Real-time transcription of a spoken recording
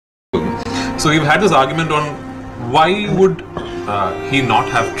So we've had this argument on why would he not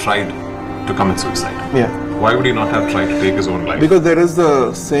have tried to commit suicide? Yeah. Why would he not have tried to take his own life? Because there is the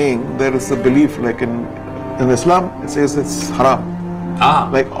saying, there is a belief, like in Islam, it says it's haram.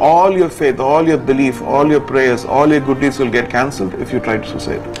 Like all your faith, all your belief, all your prayers, all your good deeds will get cancelled if you try to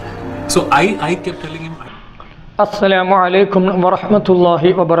suicide. So I kept telling him. Assalamu alaikum wa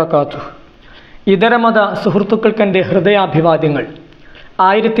rahmatullahi wa barakatuh. ഇതരമത സുഹൃത്തുക്കൾക്കെൻ്റെ ഹൃദയാഭിവാദ്യങ്ങൾ.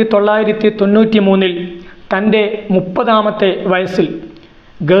 1993 തൻ്റെ 30ാമത്തെ വയസ്സിൽ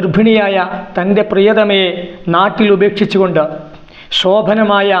ഗർഭിണിയായ തൻ്റെ പ്രിയതമയെ നാട്ടിൽ ഉപേക്ഷിച്ചുകൊണ്ട്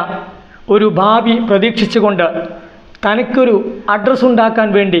ശോഭനമായ ഒരു ഭാവി പ്രതീക്ഷിച്ചുകൊണ്ട് തനിക്കൊരു address ഉണ്ടാക്കാൻ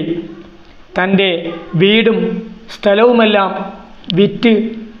വേണ്ടി തൻ്റെ വീടും സ്ഥലവുമെല്ലാം വിറ്റ്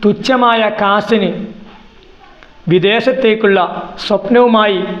തുച്ഛമായ കാശിന് വിദേശത്തേക്കുള്ള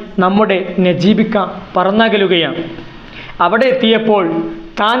സ്വപ്നവുമായി നമ്മുടെ നജീബിക്ക പറന്നകലുകയാണ്. അവിടെ എത്തിയപ്പോൾ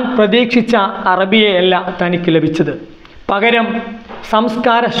താൻ പ്രതീക്ഷിച്ച അറബിയെയല്ല തനിക്ക് ലഭിച്ചത്. പകരം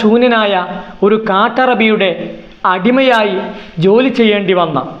സംസ്കാര ശൂന്യനായ ഒരു കാട്ടറബിയുടെ അടിമയായി ജോലി ചെയ്യേണ്ടി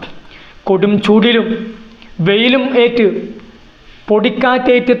വന്ന, കൊടും ചൂടിലും വെയിലും ഏറ്റ്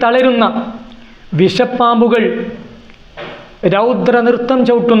പൊടിക്കാറ്റേറ്റ് തളരുന്ന വിഷപ്പാമ്പുകൾ രൗദ്ര നൃത്തം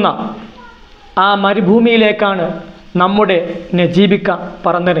ചവിട്ടുന്ന ആ മരുഭൂമിയിലേക്കാണ് നമ്മുടെ നജീബിക്ക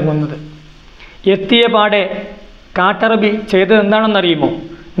പറന്നിറങ്ങുന്നത്. എത്തിയ പാടെ കാട്ടറബി ചെയ്തത് എന്താണെന്നറിയുമോ?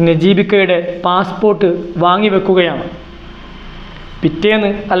 നജീബിക്കയുടെ പാസ്പോർട്ട് വാങ്ങിവെക്കുകയാണ്.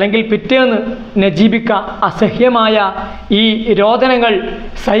 പിറ്റേന്ന് നജീബിക്ക അസഹ്യമായ ഈ രോദനങ്ങൾ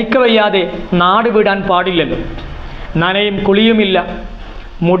സഹിക്കവയ്യാതെ നാട് വിടാൻ പാടില്ലല്ലോ. നനയും കുളിയുമില്ല,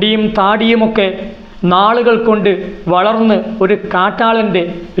 മുടിയും താടിയുമൊക്കെ നാളുകൾ കൊണ്ട് വളർന്ന് ഒരു കാട്ടാളൻ്റെ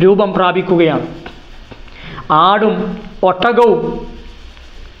രൂപം പ്രാപിക്കുകയാണ്. ആടും ഒട്ടകവും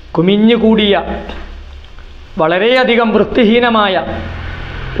കുമിഞ്ഞുകൂടിയ വളരെയധികം വൃത്തിഹീനമായ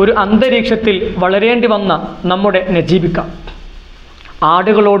ഒരു അന്തരീക്ഷത്തിൽ വളരേണ്ടി വന്ന നമ്മുടെ നജീബിക്ക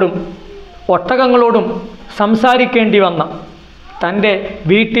ആടുകളോടും ഒട്ടകങ്ങളോടും സംസാരിക്കേണ്ടി വന്ന, തൻ്റെ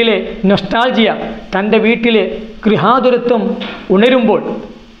വീട്ടിലെ നൊസ്റ്റാൾജിയ, തൻ്റെ വീട്ടിലെ ഗൃഹാതുരത്വം ഉണരുമ്പോൾ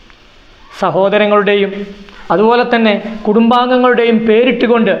സഹോദരങ്ങളുടെയും അതുപോലെ തന്നെ കുടുംബാംഗങ്ങളുടെയും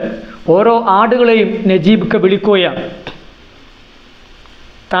പേരിട്ടുകൊണ്ട് ഓരോ ആടുകളെയും നജീബിക്ക വിളിക്കുകയാണ്.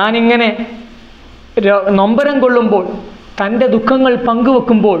 താനിങ്ങനെ നൊമ്പരം കൊള്ളുമ്പോൾ, തൻ്റെ ദുഃഖങ്ങൾ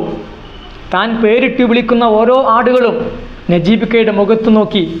പങ്കുവെക്കുമ്പോൾ താൻ പേരിട്ട് വിളിക്കുന്ന ഓരോ ആടുകളും നജീബിക്കയുടെ മുഖത്ത്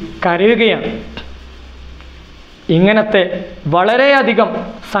നോക്കി കരയുകയാണ്. ഇങ്ങനത്തെ വളരെയധികം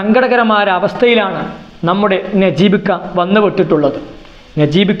സങ്കടകരമായ അവസ്ഥയിലാണ് നമ്മുടെ നജീബിക്ക വന്നുപെട്ടിട്ടുള്ളത്.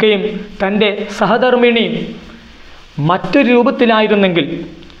 നജീബിക്കയും തൻ്റെ സഹധർമ്മിണിയും മറ്റൊരു രൂപത്തിലായിരുന്നെങ്കിൽ,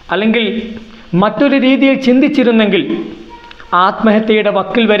 അല്ലെങ്കിൽ മറ്റൊരു രീതിയിൽ ചിന്തിച്ചിരുന്നെങ്കിൽ, ആത്മഹത്യയുടെ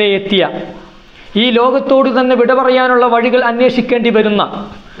വക്കിൽ വരെ എത്തിയ, ഈ ലോകത്തോട് തന്നെ വിട പറയാനുള്ള വഴികൾ അന്വേഷിക്കേണ്ടി വരുന്ന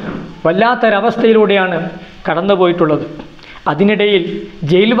വല്ലാത്തൊരവസ്ഥയിലൂടെയാണ് കടന്നുപോയിട്ടുള്ളത്. അതിനിടയിൽ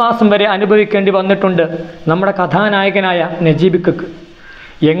ജയിൽവാസം വരെ അനുഭവിക്കേണ്ടി വന്നിട്ടുണ്ട് നമ്മുടെ കഥാനായകനായ നജീബിക്കക്ക്.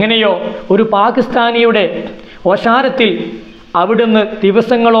 എങ്ങനെയോ ഒരു പാകിസ്ഥാനിയുടെ ഓശാരത്തിൽ അവിടുന്ന്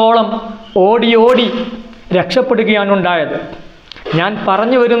ദിവസങ്ങളോളം ഓടി രക്ഷപ്പെടുകയാണ് ഉണ്ടായത്. ഞാൻ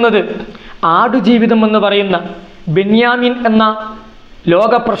പറഞ്ഞു വരുന്നത് ആടുജീവിതം എന്ന് പറയുന്ന ബെന്യാമിൻ എന്ന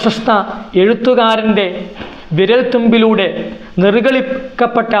ലോക പ്രശസ്ത എഴുത്തുകാരൻ്റെ വിരൽത്തുമ്പിലൂടെ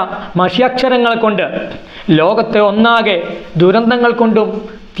നിർഗളിക്കപ്പെട്ട മഷിയക്ഷരങ്ങൾ കൊണ്ട് ലോകത്തെ ഒന്നാകെ ദുരന്തങ്ങൾ കൊണ്ടും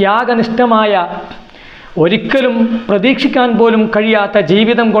ത്യാഗനിഷ്ഠമായ, ഒരിക്കലും പ്രതീക്ഷിക്കാൻ പോലും കഴിയാത്ത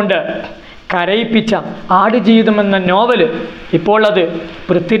ജീവിതം കൊണ്ട് കരയിപ്പിച്ച ആടുജീവിതം എന്ന നോവൽ ഇപ്പോൾ അത്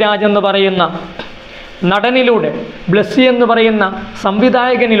പൃഥ്വിരാജ് എന്ന് പറയുന്ന നടനിലൂടെ, ബ്ലessy എന്ന് പറയുന്ന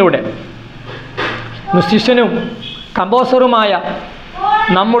സംവിധായകനിലൂടെ, മ്യൂസിഷ്യനും കമ്പോസറുമായ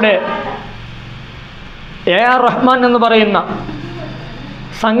നമ്മുടെ arrahman എന്ന് പറയുന്ന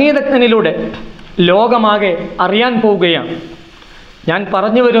സംഗീതജ്ഞനിലൂടെ ലോകമാകെ അറിയാൻ പോവുകയാണ്. ഞാൻ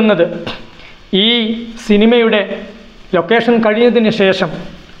പറഞ്ഞു വരുന്നത്, ഈ സിനിമയുടെ ലൊക്കേഷൻ കഴിഞ്ഞതിന് ശേഷം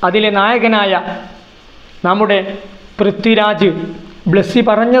അതിലെ നായകനായ നമ്മുടെ പൃഥ്വിരാജ് blessy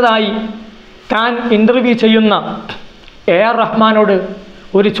പറഞ്ഞതായി താൻ ഇൻ്റർവ്യൂ ചെയ്യുന്ന arrahmanനോട്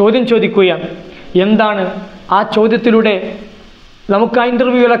ഒരു ചോദ്യം ചോദിക്കുകയാണ്. എന്താണ് ആ ചോദ്യത്തിലൂടെ നമുക്ക് ആ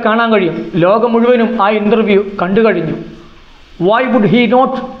ഇൻ്റർവ്യൂവിലെ കാണാൻ കഴിയും. ലോകം മുഴുവനും ആ ഇൻ്റർവ്യൂ കണ്ടു കഴിഞ്ഞു. Why would he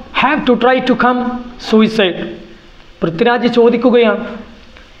not have to try to come suicide? Prithviraj ചോദിക്കുകയാണ്.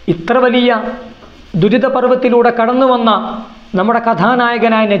 ഇത്ര വലിയ ദുരിതപർവ്വത്തിലൂടെ കടന്നു വന്ന നമ്മുടെ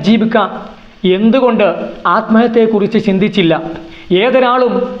കഥാനായകനായ നജീബിക്ക എന്തുകൊണ്ട് ആത്മഹത്യയെക്കുറിച്ച് ചിന്തിച്ചില്ല?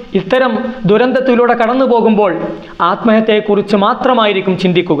 ഏതൊരാളും ഇത്തരം ദുരന്തത്തിലൂടെ കടന്നു പോകുമ്പോൾ ആത്മഹത്യയെക്കുറിച്ച് മാത്രമായിരിക്കും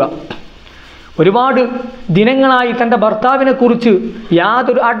ചിന്തിക്കുക. ഒരുപാട് ദിനങ്ങളായി തൻ്റെ ഭർത്താവിനെക്കുറിച്ച്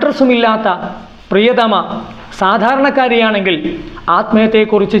യാതൊരു അഡ്രസ്സുമില്ലാത്ത പ്രിയതമ സാധാരണക്കാരിയാണെങ്കിൽ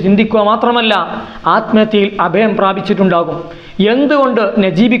ആത്മഹത്യയെക്കുറിച്ച് ചിന്തിക്കുക മാത്രമല്ല ആത്മഹത്യയിൽ അഭയം പ്രാപിച്ചിട്ടുണ്ടാകും. എന്തുകൊണ്ട്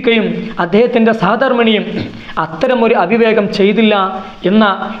നജീബിക്കയും അദ്ദേഹത്തിൻ്റെ സഹധർമ്മിണിയും അത്തരമൊരു അവിവേകം ചെയ്തില്ല എന്ന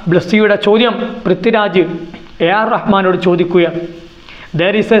ബ്ലസ്സിയുടെ ചോദ്യം പൃഥ്വിരാജ് ആർ റഹ്മാനോട് ചോദിക്കുക.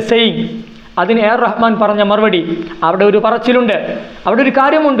 There is A saying. അതിന് ആർ റഹ്മാൻ പറഞ്ഞ മറുപടി, അവിടെ ഒരു പറച്ചിലുണ്ട്, അവിടെ ഒരു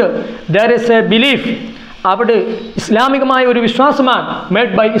കാര്യമുണ്ട്. There is A belief. അവിടെ ഇസ്ലാമികമായ ഒരു വിശ്വാസമാണ്,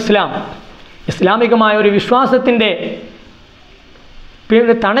 മേഡ് ബൈ ഇസ്ലാം. ഇസ്ലാമികമായ ഒരു വിശ്വാസത്തിൻ്റെ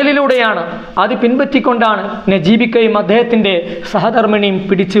തണലിലൂടെയാണ്, അത് പിൻപറ്റിക്കൊണ്ടാണ് നജീബിക്കയും അദ്ദേഹത്തിൻ്റെ സഹധർമ്മിണിയും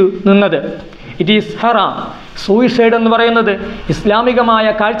പിടിച്ചു നിന്നത്. It is Haram. സൂയിസൈഡ് എന്ന് പറയുന്നത് ഇസ്ലാമികമായ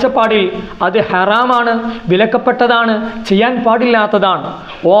കാഴ്ചപ്പാടിൽ അത് ഹറാമാണ്, വിലക്കപ്പെട്ടതാണ്, ചെയ്യാൻ പാടില്ലാത്തതാണ്.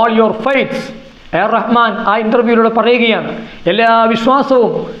 All your fights, R Rahman ആ ഇൻ്റർവ്യൂവിലൂടെ പറയുകയാണ്, എല്ലാ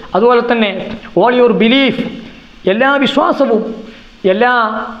വിശ്വാസവും, അതുപോലെ തന്നെ ഓൾ യുവർ ബിലീഫ്, എല്ലാ വിശ്വാസവും, എല്ലാ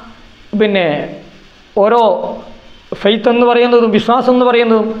ഓരോ ഫെയ്ത്ത് എന്ന് പറയുന്നതും വിശ്വാസം എന്ന്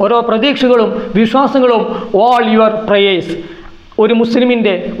പറയുന്നതും ഓരോ പ്രതീക്ഷകളും വിശ്വാസങ്ങളും, ഓൾ യുവർ പ്രയേഴ്സ്, ഒരു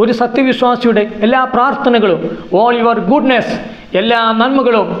മുസ്ലിമിൻ്റെ, ഒരു സത്യവിശ്വാസിയുടെ എല്ലാ പ്രാർത്ഥനകളും, ഓൾ യുവർ ഗുഡ്നെസ്, എല്ലാ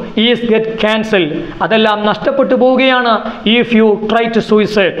നന്മകളും ഈസ് ഗെറ്റ് ക്യാൻസൽ, അതെല്ലാം നഷ്ടപ്പെട്ടു പോവുകയാണ് if you try to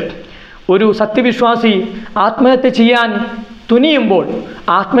suicide. ഒരു സത്യവിശ്വാസി ആത്മഹത്യ ചെയ്യാൻ തുനിയുമ്പോൾ,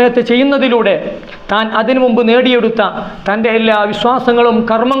 ആത്മഹത്യ ചെയ്യുന്നതിലൂടെ താൻ അതിനു മുമ്പ് നേടിയെടുത്ത തൻ്റെ എല്ലാ വിശ്വാസങ്ങളും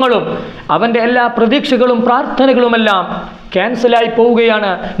കർമ്മങ്ങളും അവൻ്റെ എല്ലാ പ്രതീക്ഷകളും പ്രാർത്ഥനകളുമെല്ലാം ക്യാൻസലായി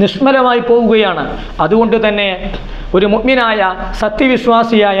പോവുകയാണ്, നിഷ്ഫലമായി പോവുകയാണ്. അതുകൊണ്ട് തന്നെ ഒരു മുഅ്മിനായ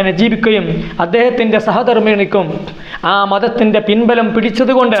സത്യവിശ്വാസിയായ നജീബിക്കയും അദ്ദേഹത്തിൻ്റെ സഹധർമ്മിണിക്കും ആ മതത്തിൻ്റെ പിൻബലം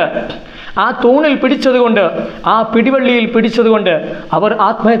പിടിച്ചതുകൊണ്ട്, ആ തൂണിൽ പിടിച്ചതുകൊണ്ട്, ആ പിടിവള്ളിയിൽ പിടിച്ചതുകൊണ്ട് അവർ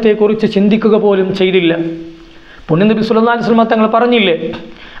ആത്മഹത്യയെക്കുറിച്ച് ചിന്തിക്കുക പോലും ചെയ്തില്ല. പുണ്യനബി സല്ലല്ലാഹു അലൈഹി വസല്ലം തങ്ങൾ പറഞ്ഞില്ലേ,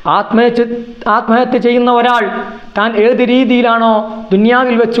 ആത്മഹത്യ ചെയ്യുന്ന ഒരാൾ താൻ ഏത് രീതിയിലാണോ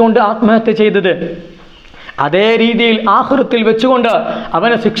ദുനിയാവിൽ വെച്ചുകൊണ്ട് ആത്മഹത്യ ചെയ്തത്, അതേ രീതിയിൽ ആഖിറത്തിൽ വെച്ചുകൊണ്ട്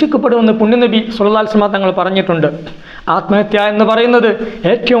അവനെ ശിക്ഷിക്കപ്പെടുമെന്ന് പുണ്യനബി സല്ലല്ലാഹു അലൈഹി വസല്ലം തങ്ങൾ പറഞ്ഞിട്ടുണ്ട്. ആത്മഹത്യ എന്ന് പറയുന്നത്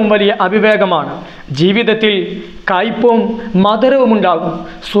ഏറ്റവും വലിയ അവിവേകമാണ്. ജീവിതത്തിൽ കയ്പും മധുരവും ഉണ്ടാകും,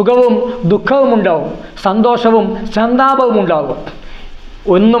 സുഖവും ദുഃഖവും ഉണ്ടാകും, സന്തോഷവും സന്താപവും ഉണ്ടാകും.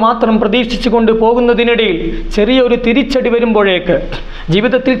 ഒന്ന് മാത്രം പ്രതീക്ഷിച്ചു കൊണ്ട് പോകുന്നതിനിടയിൽ ചെറിയൊരു തിരിച്ചടി വരുമ്പോഴേക്ക്,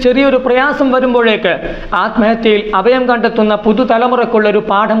 ജീവിതത്തിൽ ചെറിയൊരു പ്രയാസം വരുമ്പോഴേക്ക് ആത്മഹത്യയിൽ അഭയം കണ്ടെത്തുന്ന പുതുതലമുറക്കുള്ളൊരു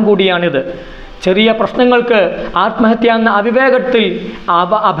പാഠം കൂടിയാണിത്. ചെറിയ പ്രശ്നങ്ങൾക്ക് ആത്മഹത്യ എന്ന അവിവേകത്തിൽ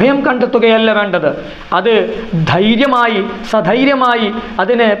അഭയം കണ്ടെത്തുകയല്ല വേണ്ടത്. അത് ധൈര്യമായി സധൈര്യമായി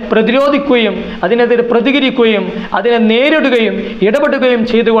അതിനെ പ്രതിരോധിക്കുകയും അതിനെതിരെ പ്രതികരിക്കുകയും അതിനെ നേരിടുകയും ഇടപെടുകയും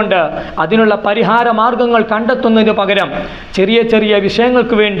ചെയ്തുകൊണ്ട് അതിനുള്ള പരിഹാര മാർഗങ്ങൾ കണ്ടെത്തുന്നതിന് പകരം ചെറിയ ചെറിയ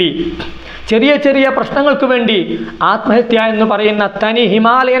വിഷയങ്ങൾക്ക് വേണ്ടി, ചെറിയ ചെറിയ പ്രശ്നങ്ങൾക്ക് വേണ്ടി ആത്മഹത്യ എന്ന് പറയുന്ന തനി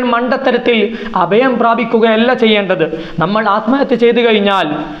ഹിമാലയൻ മണ്ടത്തരത്തിൽ അഭയം പ്രാപിക്കുകയല്ല ചെയ്യേണ്ടത്. നമ്മൾ ആത്മഹത്യ ചെയ്തു കഴിഞ്ഞാൽ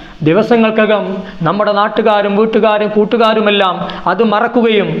ദിവസങ്ങൾക്കകം നമ്മുടെ നാട്ടുകാരും വീട്ടുകാരും കൂട്ടുകാരുമെല്ലാം അത്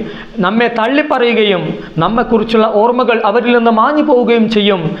മറക്കുകയും നമ്മെ തള്ളിപ്പറയുകയും നമ്മെക്കുറിച്ചുള്ള ഓർമ്മകൾ അവരിൽ നിന്ന് മാഞ്ഞു പോവുകയും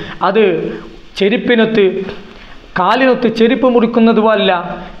ചെയ്യും. അത് കാലിനൊത്ത് ചെരുപ്പ് മുറിക്കുന്നത് പോലല്ല,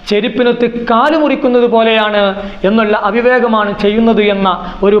 ചെരുപ്പിനൊത്ത് കാല് മുറിക്കുന്നത് പോലെയാണ് എന്നുള്ള അവിവേകമാണ് ചെയ്യുന്നത് എന്ന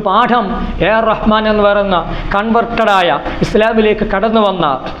ഒരു പാഠം ആർ റഹ്മാൻ എന്ന് പറയുന്ന കൺവെർട്ടഡായ ഇസ്ലാമിലേക്ക് കടന്നു വന്ന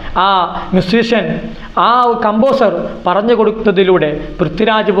ആ മ്യൂസീഷ്യൻ, ആ കമ്പോസർ പറഞ്ഞു കൊടുത്തതിലൂടെ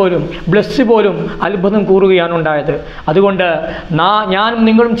പൃഥ്വിരാജ് പോലും ബ്ലെസ്സി പോലും അത്ഭുതം കൂറുകയാണ് ഉണ്ടായത്. അതുകൊണ്ട് ഞാനും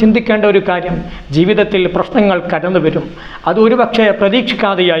നിങ്ങളും ചിന്തിക്കേണ്ട ഒരു കാര്യം, ജീവിതത്തിൽ പ്രശ്നങ്ങൾ കടന്നു വരും, അത് ഒരുപക്ഷെ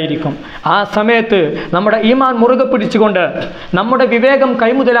പ്രതീക്ഷിക്കാതെയായിരിക്കും. ആ സമയത്ത് നമ്മുടെ ഈമാൻ മുറുകെ പിടിച്ചുകൊണ്ട് നമ്മുടെ വിവേകം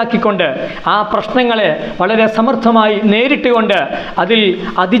കൈമുതലാക്കിക്കൊണ്ട് ആ പ്രശ്നങ്ങളെ വളരെ സമർത്ഥമായി നേരിട്ടുകൊണ്ട് അതിൽ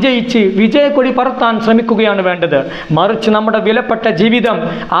അതിജയിച്ച് വിജയക്കൊടി പറത്താൻ ശ്രമിക്കുകയാണ് വേണ്ടത്. മറിച്ച് നമ്മുടെ വിലപ്പെട്ട ജീവിതം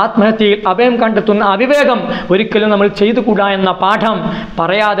ആത്മഹത്യയിൽ അഭയം കണ്ടെത്തുന്ന അവിവേകം ഒരിക്കലും നമ്മൾ ചെയ്തുകൂടാ എന്ന പാഠം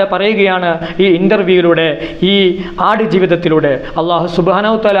പറയാതെ പറയുകയാണ് ഈ ഇൻ്റർവ്യൂയിലൂടെ, ഈ ആടുജീവിതത്തിലൂടെ. അല്ലാഹു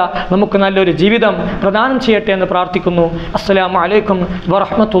സുബ്ഹാനഹു വ തആല നമുക്ക് നല്ലൊരു ജീവിതം പ്രദാനം ചെയ്യട്ടെ എന്ന് പ്രാർത്ഥിക്കുന്നു. അസ്സലാമു അലൈക്കും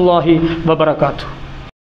വറഹ്മത്തുള്ളാഹി വബറകാതുഹു.